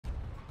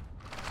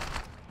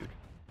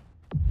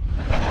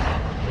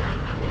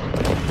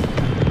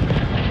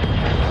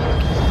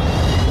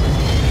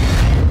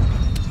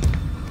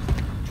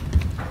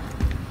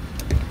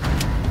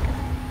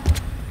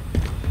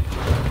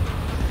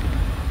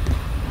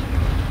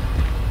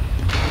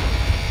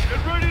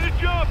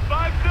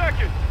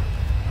seconds.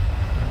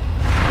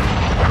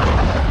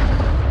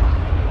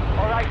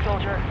 Alright,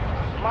 soldier.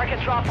 Mark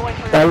a drop point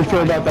for How do your you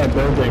feel about that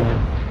building?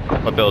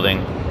 What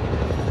building?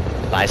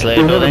 The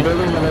isolated You know the building?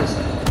 building that has,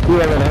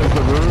 yeah, that has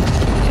the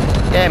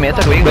roof? Yeah, I mean, it's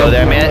like we can go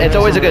there, man. It's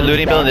always a good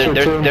looting building.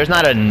 There's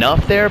not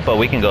enough there, but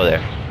we can go there.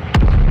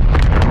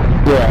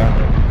 Yeah.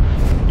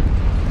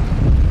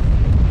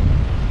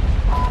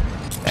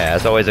 Yeah,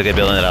 it's always a good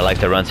building that I like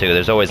to run to.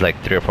 There's always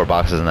like 3 or 4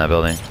 boxes in that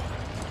building.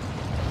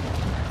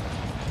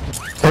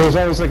 There's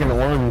always like an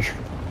orange.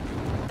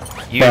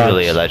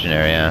 Usually a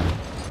legendary, yeah.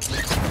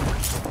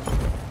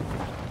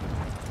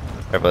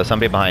 Careful, there's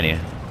somebody behind you.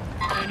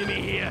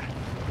 Enemy here.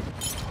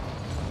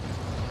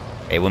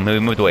 Hey, we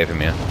moved away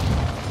from you.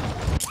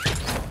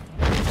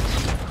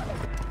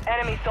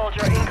 enemy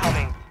soldier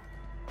incoming.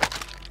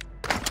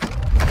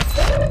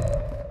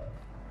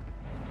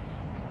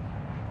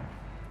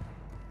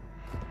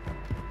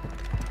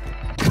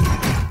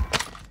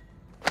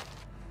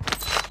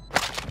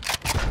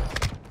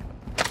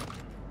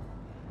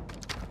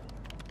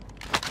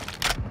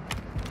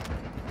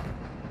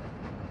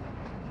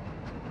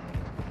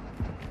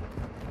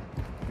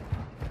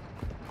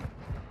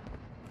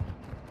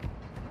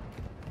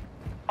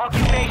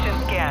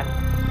 Occupation scan.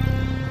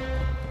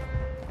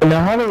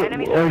 Now how do,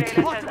 like,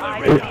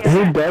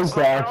 who does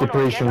the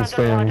occupation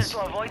scans?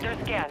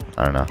 I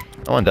don't know.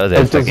 No one does it.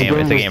 It's a game.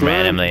 It's a game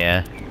randomly,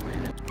 yeah.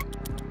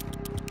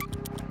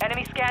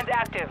 Enemy scans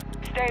active.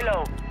 Stay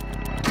low.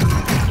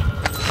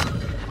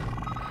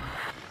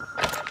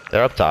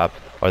 They're up top,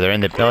 or they're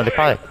in the. No, they're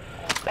probably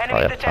Enemy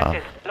up top.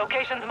 detected.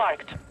 Locations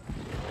marked.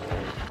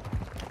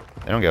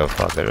 They don't give a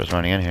fuck. They're just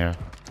running in here.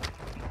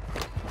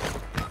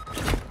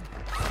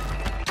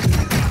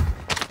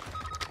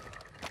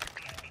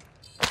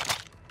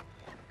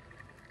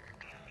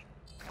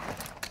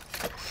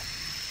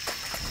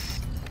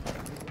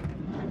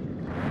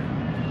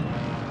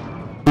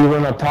 You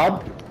went up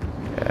top?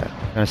 Yeah.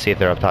 I'm gonna see if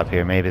they're up top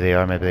here. Maybe they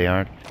are. Maybe they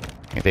aren't.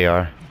 I think they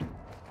are.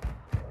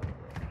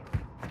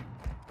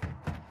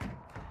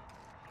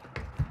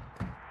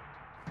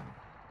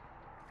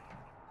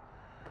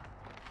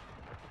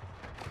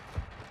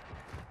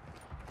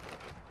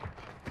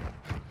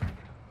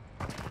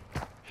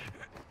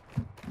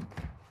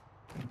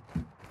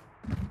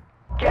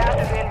 Gas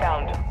is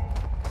inbound.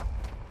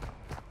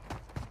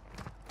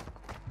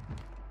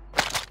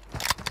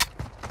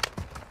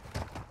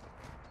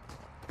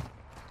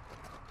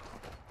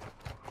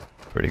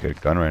 Pretty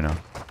good gun right now.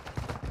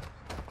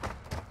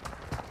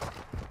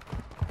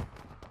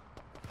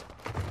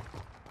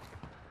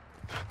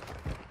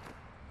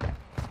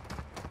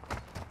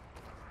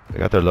 They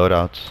got their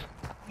loadouts.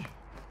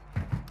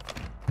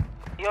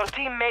 Your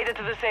team made it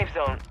to the safe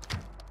zone.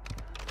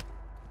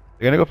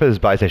 They're gonna go for this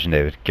buy station,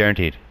 David.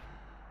 Guaranteed.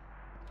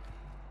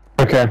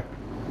 Okay.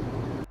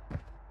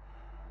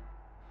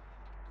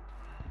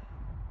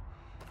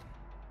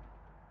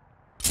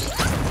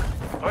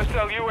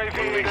 Hostile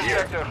UAV in the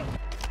sector.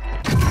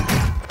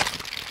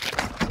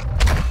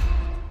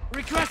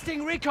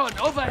 Requesting recon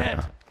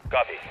overhead.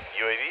 Copy.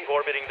 UAV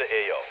orbiting the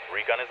AO.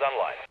 Recon is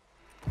online.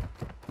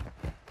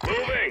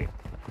 Moving.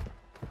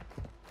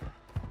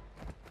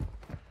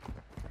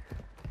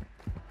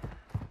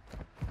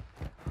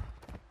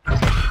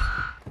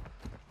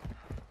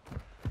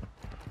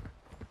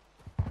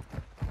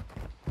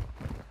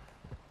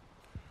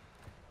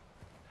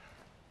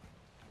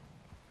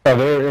 Oh,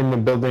 they're in the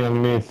building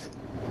underneath.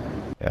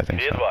 Yeah, I think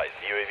Be so. advised,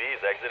 UAV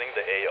is exiting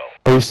the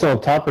AO. Are you still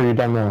up top or are you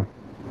down there?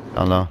 I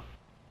don't know.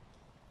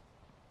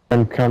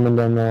 I'm coming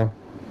down there.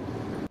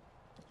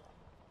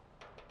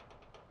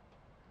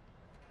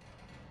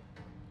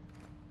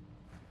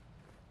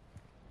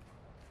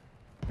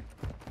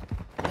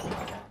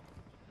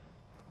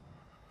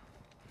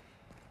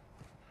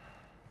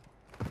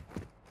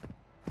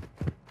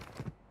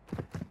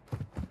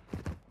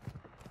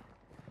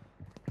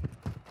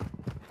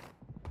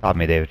 Stop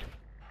me, David.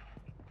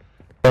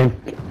 I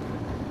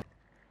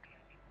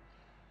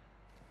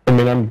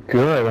mean, I'm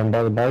good. I'm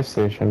by the buy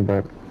station,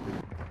 but...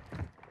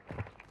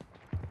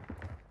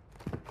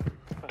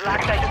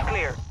 Black site is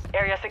clear.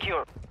 Area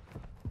secure.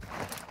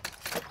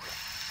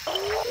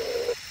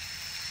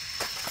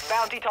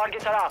 Bounty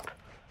targets are up.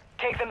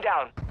 Take them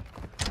down.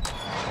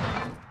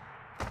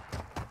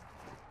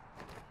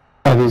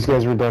 Oh, these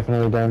guys were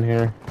definitely down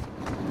here.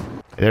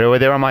 They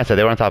were on my side.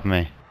 They were on top of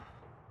me.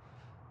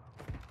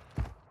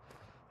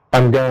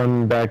 I'm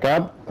going back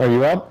up. Are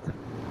you up?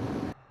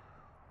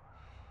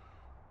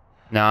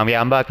 No,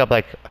 I'm back up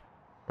like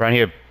around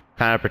here,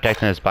 kind of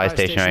protecting this buy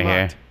station right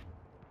here.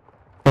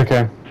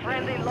 Okay.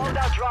 Friendly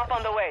loadout drop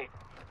on the way.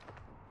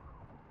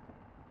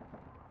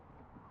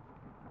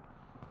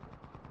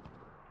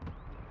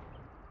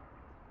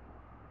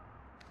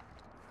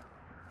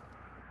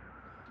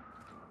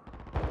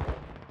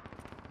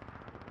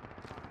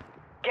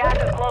 Gas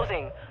is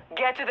closing.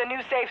 Get to the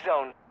new safe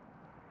zone.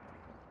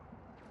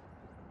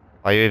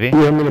 UAV? You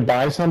want me to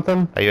buy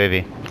something?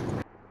 UAV.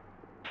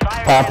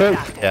 Fire Pop gas it?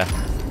 active.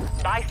 Yeah.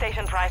 Buy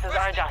station prices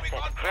are adjusted.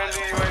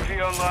 Friendly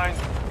UAV online.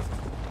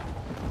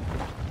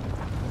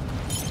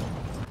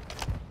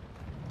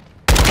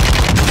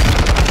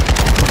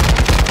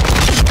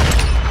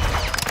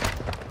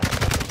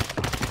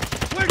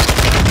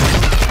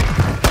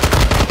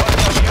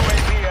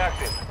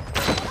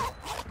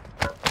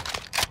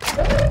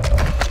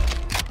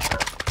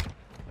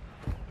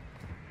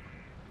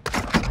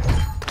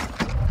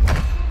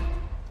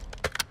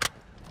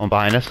 One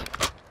behind us.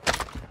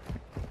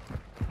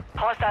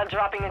 Hostile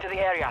dropping into the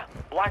area.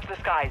 Watch the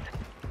skies.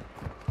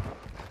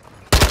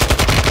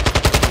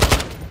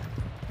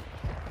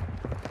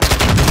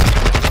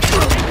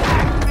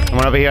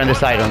 One over here on this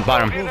side, on the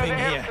bottom. Moving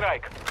here.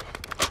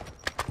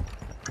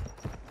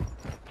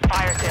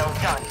 Fire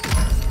sales done.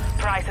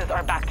 Prices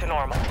are back to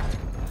normal.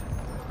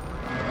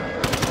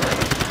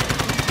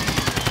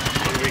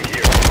 Moving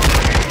here.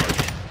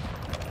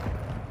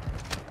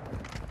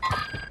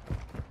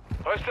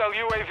 Hostile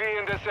UAV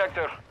in this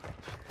sector.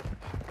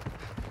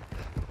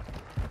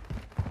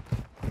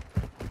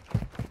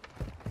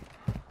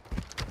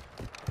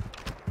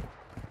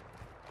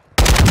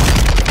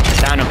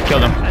 Down him,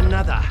 killed him.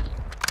 Another.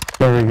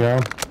 There we go.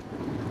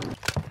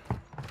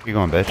 You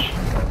going, bitch?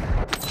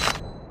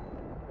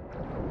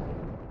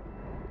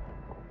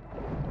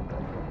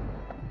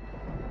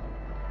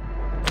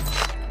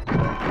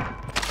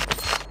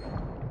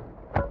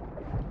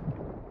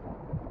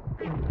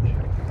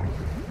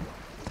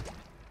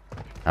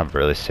 I have a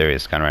really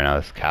serious gun right now.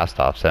 This cast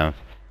off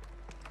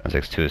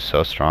 7.62 is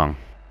so strong.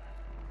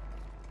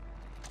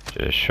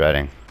 Just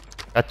shredding.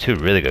 Got two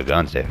really good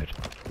guns, David.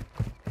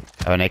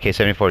 I have an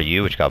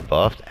AK-74U which got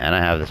buffed, and I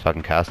have this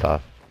fucking cast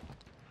off.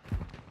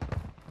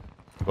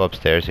 Go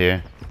upstairs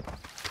here.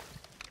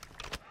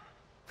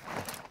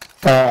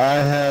 I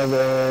have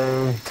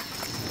a...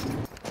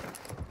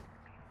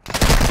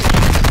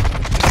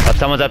 Oh,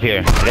 someone's up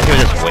here. I guess he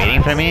was just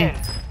waiting for me.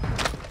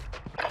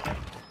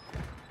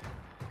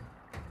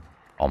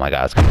 Oh my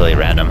god, it's completely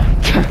random.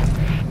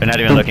 They're not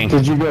even looking.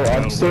 Did you go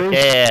upstairs?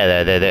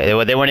 Yeah, they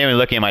weren't even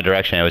looking in my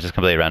direction. It was just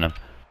completely random.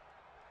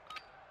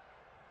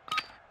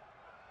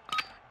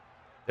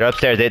 They're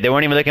upstairs. They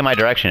weren't even looking in my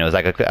direction. It was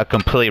like a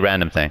completely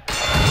random thing.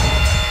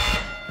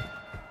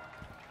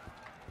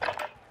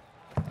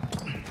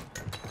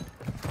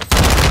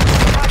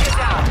 Target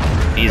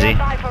down. Easy. Stand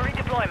by for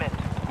redeployment.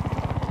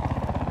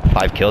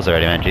 5 kills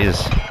already, man.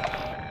 Jesus.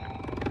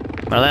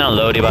 I'm gonna land on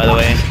Lodi, by the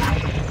way.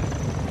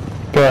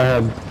 Go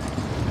ahead.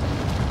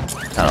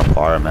 Kind of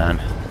far, man.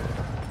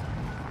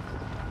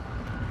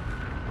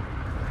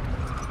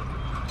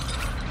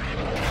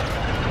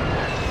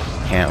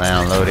 Can't land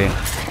on Lodi.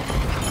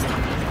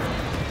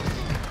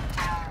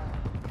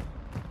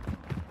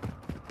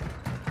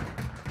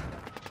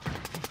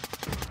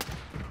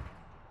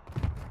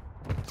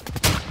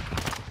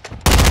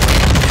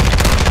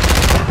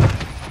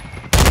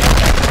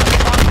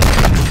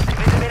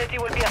 Visibility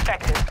will be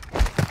affected.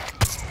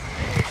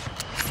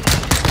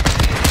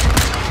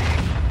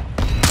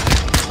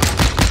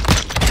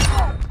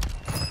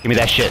 Give me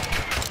that shit.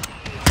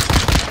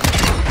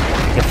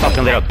 You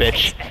fucking little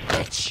bitch.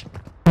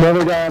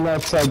 Another guy on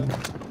that side.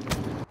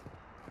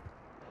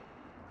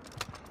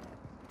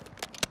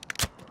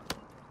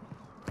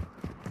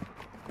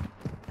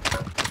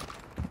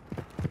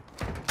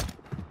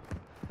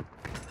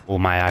 Oh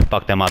my, I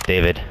fucked them up,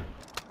 David.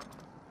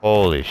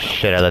 Holy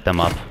shit, I let them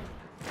up.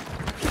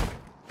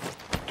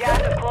 Gas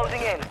is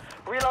closing in.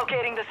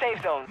 Relocating the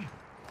safe zone.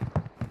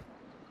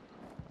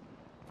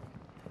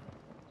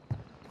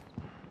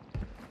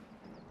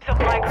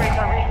 Supply crates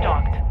are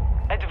restocked.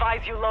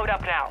 Advise you load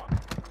up now.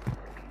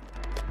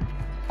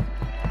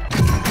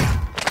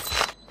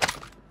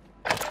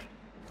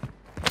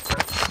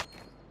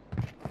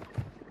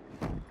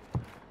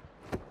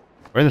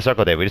 We're in the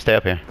circle, Dave. We just stay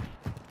up here.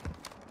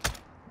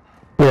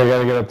 Yeah, I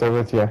gotta get up there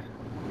with you.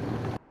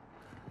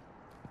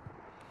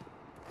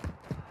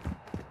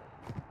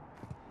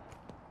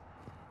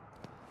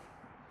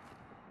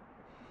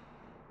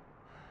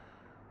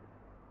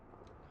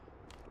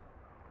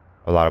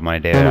 A lot of money,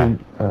 David.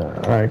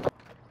 Alright.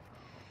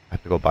 I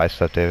have to go buy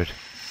stuff, David.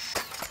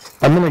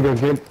 I'm gonna go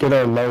get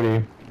our Lodi.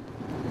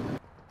 I'm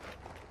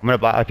gonna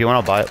buy. If you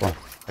want to buy it, well,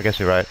 I guess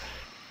you're right.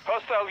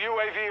 Hostile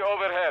UAV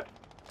overhead.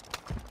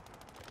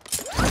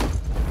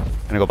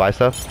 Gonna go buy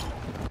stuff.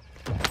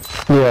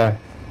 Yeah.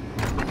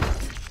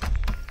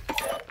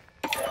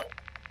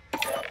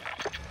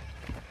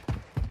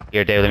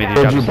 Here, David. Let me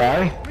do What'd you jobs.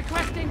 buy?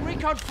 Requesting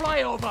recon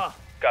flyover.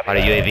 Copy Bought a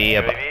that. UAV.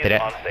 UAV Did is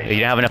I, on you station.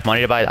 didn't have enough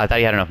money to buy? I thought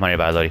you had enough money to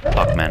buy, Lodi.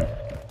 Fuck, man.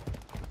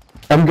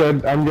 I'm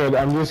good. I'm good.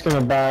 I'm just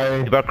gonna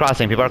buy. People are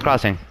crossing. People are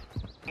crossing.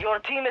 Your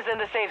team is in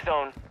the safe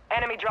zone.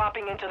 Enemy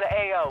dropping into the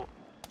AO.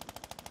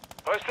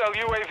 Hostile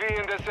UAV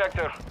in this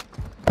sector.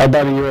 I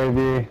bought a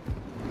UAV.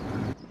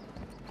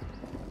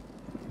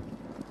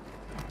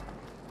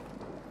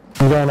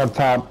 I'm going up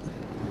top.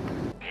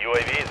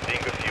 UAV is being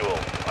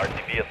refueled.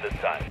 RTV at this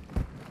time.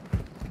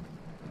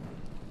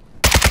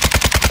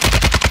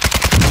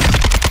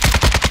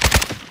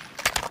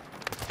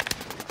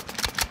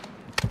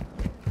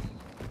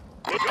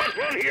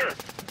 Run here.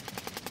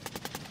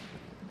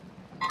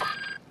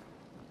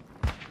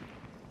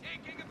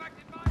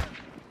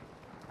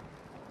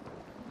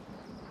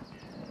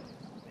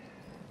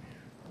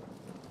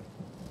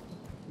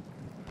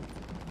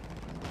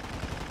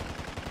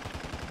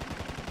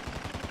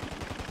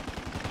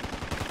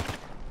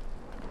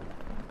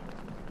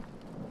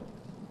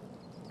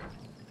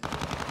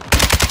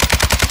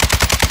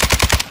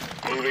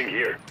 Moving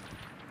here.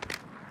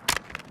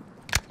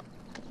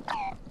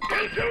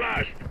 Chance to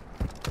last.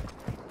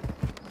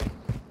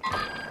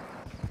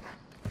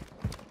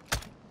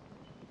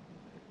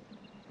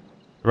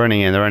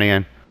 Running in, they're running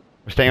in.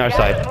 We're staying our Gas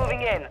side. is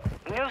moving in.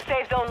 New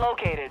safe zone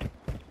located.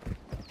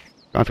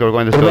 Let's go, we're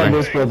going this What about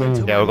building. this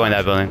building? Yeah, we're going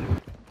that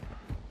building.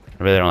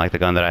 I really don't like the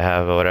gun that I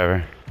have, but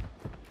whatever.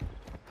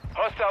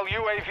 Hostile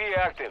UAV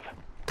active.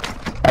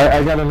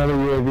 I got another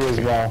UAV as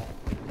well.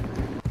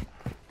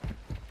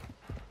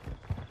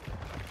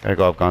 Gotta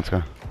go up,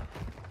 Gonska.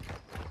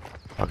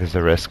 Fuck is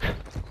the risk?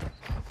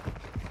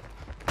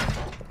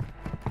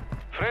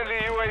 Friendly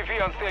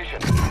UAV on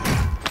station.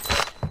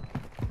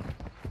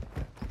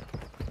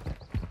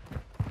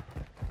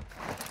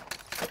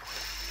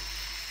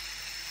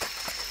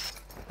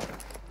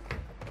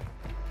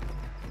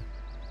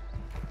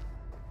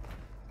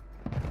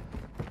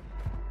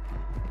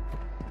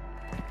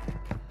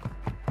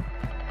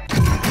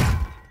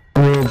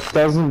 I mean, it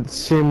doesn't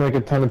seem like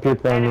a ton of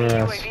people on Enemy the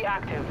ass. UAV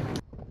active.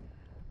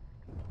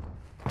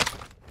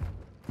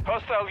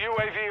 Hostile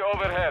UAV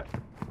overhead.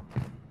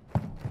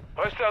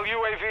 Hostile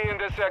UAV in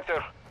this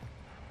sector.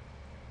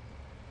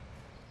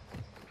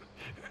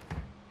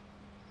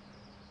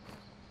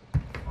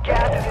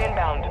 Gas is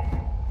inbound.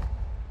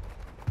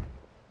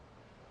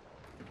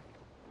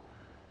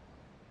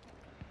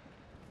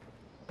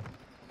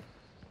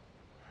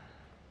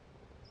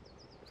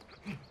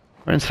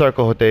 We're in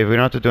circle, Dave. We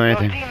don't have to do Your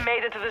anything. team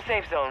made it to the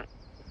safe zone.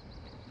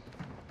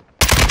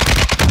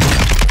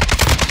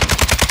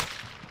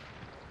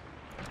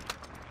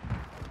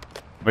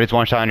 But it's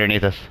one shot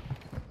underneath us.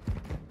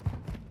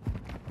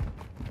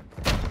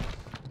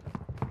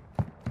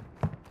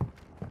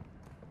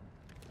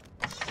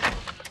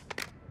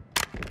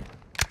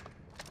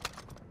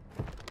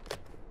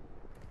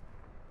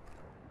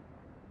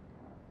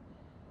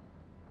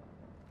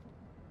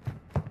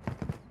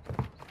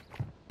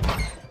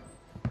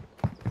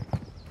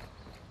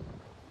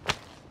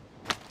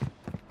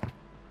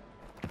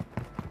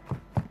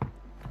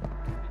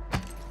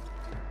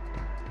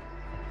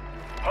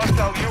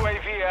 Hostile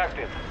UAV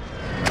active.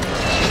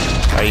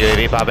 Are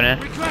UAV popping in?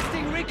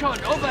 Requesting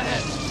recon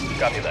overhead.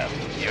 Copy that.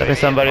 There's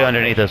somebody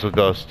underneath us with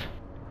Ghost.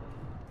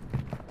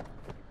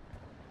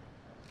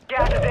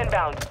 Gas is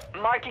inbound.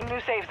 Marking new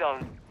safe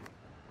zone.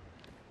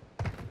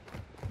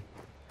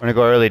 We're gonna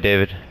go early,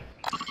 David.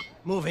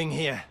 Moving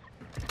here.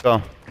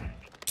 Go.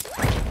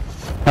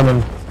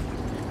 Coming.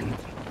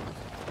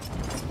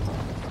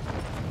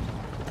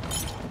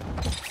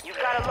 You've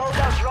got a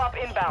loadout drop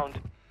inbound.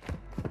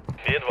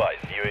 Be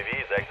advised,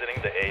 UAV is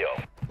exiting the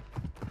AO.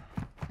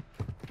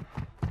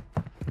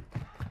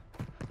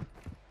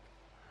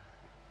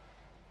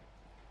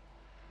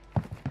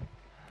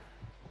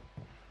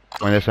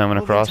 Going this way, I'm gonna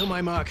Moving cross. to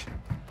my mark.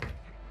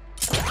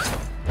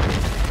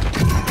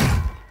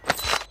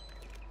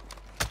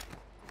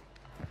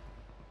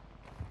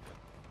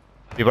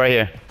 Be right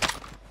here.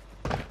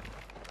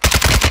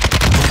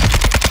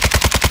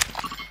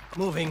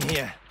 Moving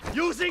here.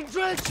 Using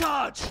drill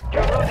charge.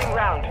 You're losing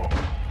round.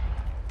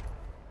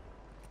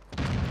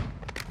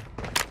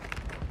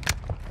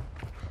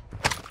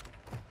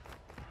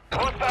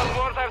 Hostile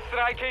mortar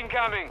strike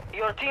incoming.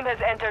 Your team has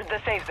entered the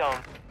safe zone.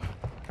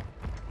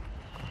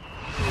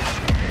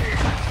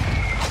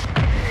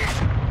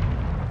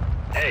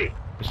 Hey,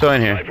 We're still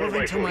in here.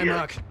 Moving to my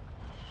mark.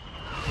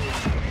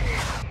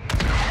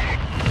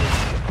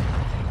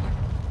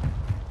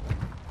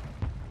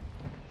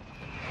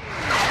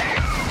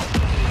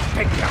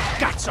 Get your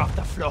guts off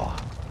the floor.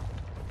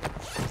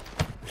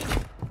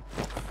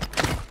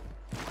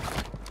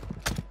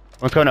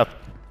 One's coming up.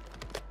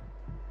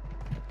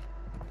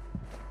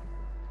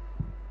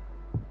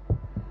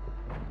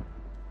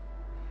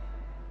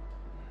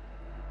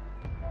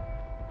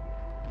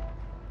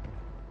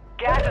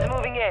 Gas is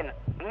moving in.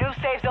 New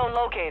safe zone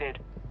located.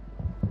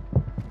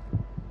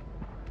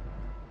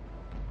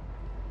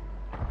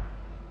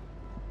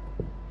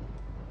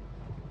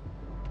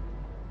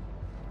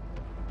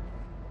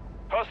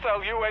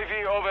 hostile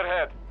UAV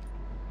overhead.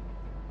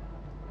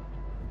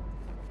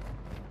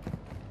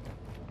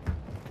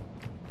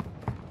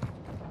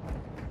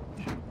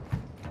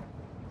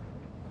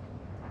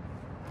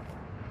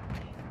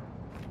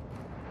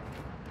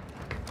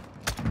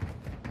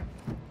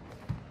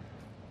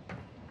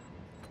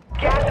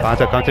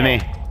 Ponto, come to me.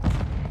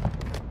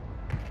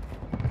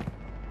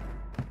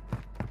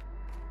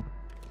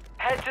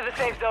 Head to the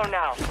safe zone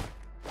now.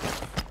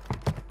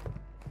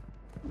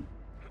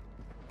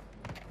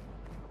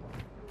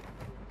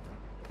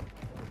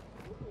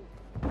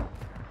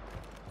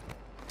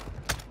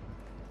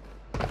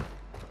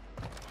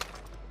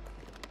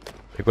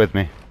 Stick with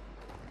me.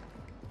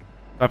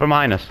 Come from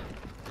behind us.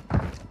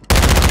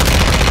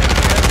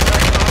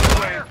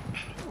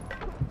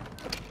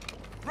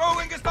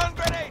 Throwing a stun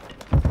grenade!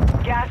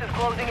 Gas is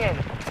closing in.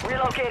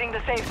 Relocating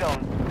the safe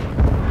zone.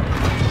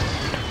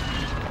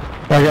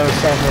 I got a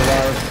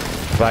self-revive.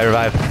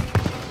 Revive.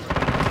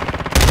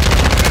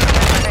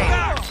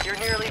 Remain. You're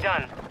nearly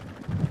done.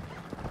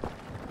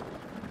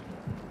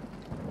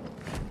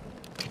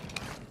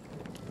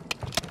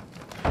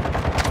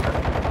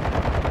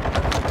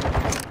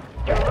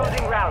 You're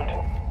losing round.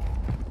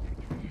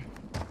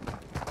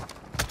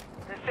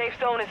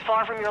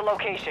 far from your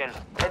location.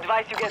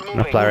 Advise you get I'm gonna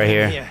moving. fly right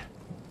Moving here.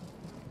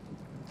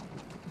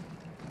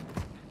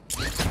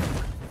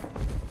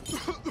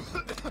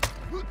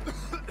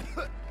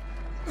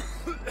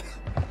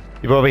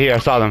 You're over here. I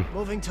saw them.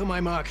 Moving to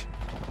my mark.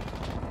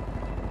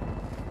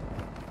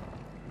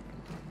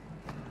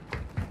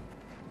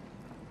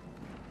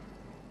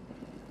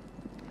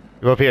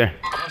 You're up here.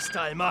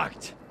 Hostile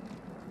marked.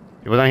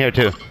 You're down here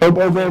too.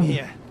 Over.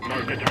 Here.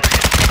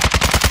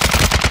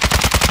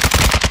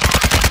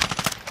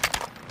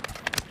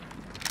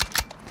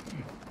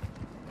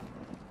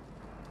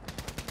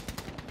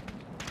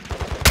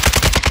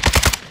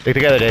 Stick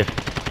together, Dave.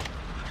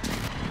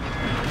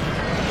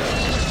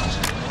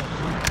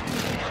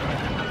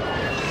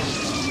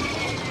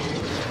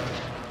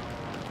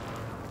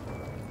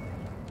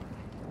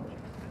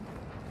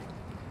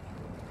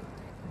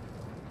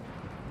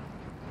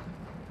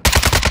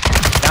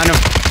 Down him.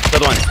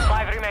 Good one.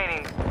 5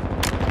 remaining.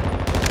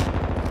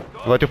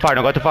 Don't go too far.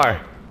 Don't go too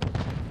far.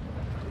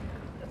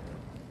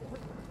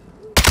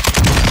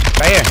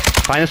 Right here.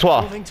 Find this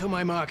wall. Moving to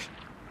my mark.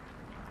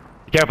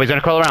 Be careful. He's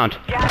gonna crawl around.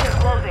 Gas is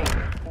closing.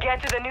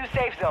 Get to the new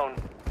safe zone.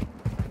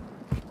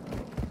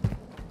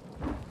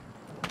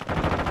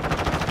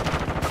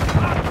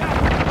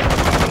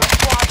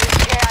 Squad is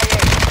KIA.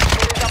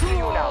 It is up to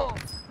you now.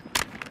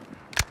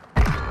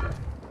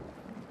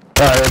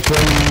 Alright,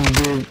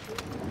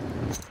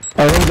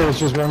 I think there's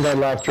just one guy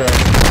left, right?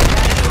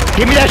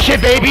 Give me that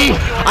shit, baby!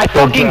 I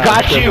fucking job,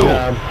 got good you!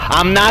 job.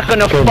 I'm not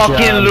gonna Good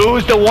fucking job.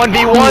 lose the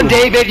 1v1,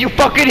 David! You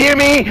fucking hear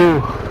me?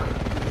 Ooh.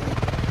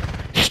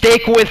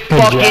 Stick with Good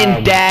fucking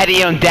job.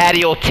 daddy, and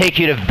daddy will take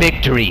you to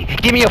victory.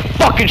 Give me a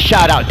fucking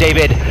shout out,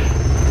 David!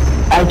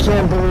 I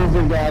can't believe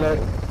we got it.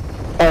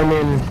 I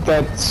mean,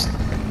 that's...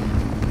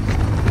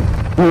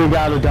 We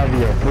got a W.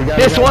 We got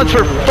This a one's for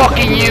W, we got a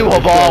fucking W. you, It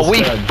Haval. feels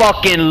We good.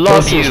 fucking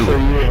love This is you. for you,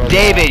 Haval.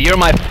 David, you're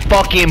my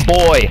fucking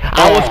boy.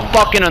 I was Oh.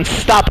 fucking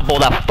unstoppable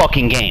that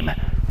fucking game.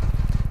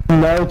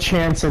 No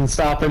chance in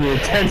stopping your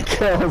 10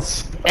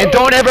 kills. And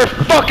don't ever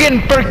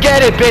fucking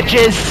forget it,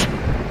 bitches!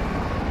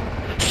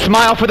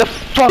 Smile for the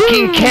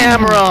fucking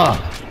camera!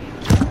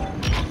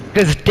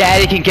 Cause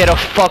daddy can get a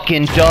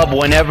fucking dub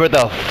whenever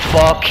the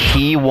fuck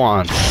he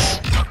wants.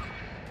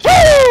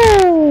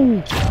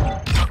 Woo!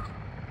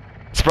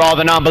 It's for all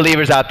the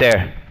non-believers out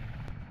there.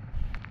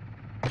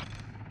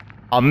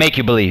 I'll make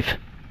you believe.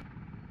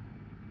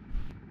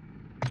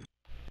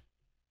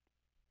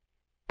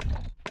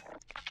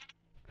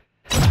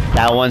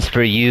 That one's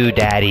for you,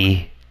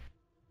 daddy.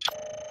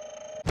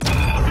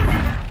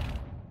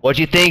 What'd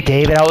you think,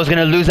 David? I was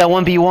gonna lose that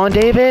 1v1,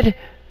 David?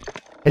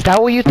 Is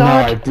that what you No,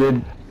 thought? I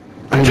did.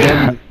 I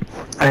didn't.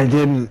 I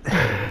didn't.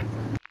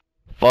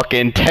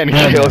 Fucking 10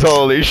 Yeah, kills, that's-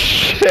 holy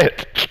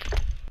shit.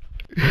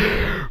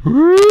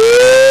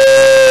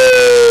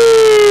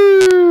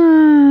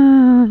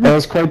 That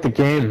was quite the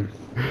game.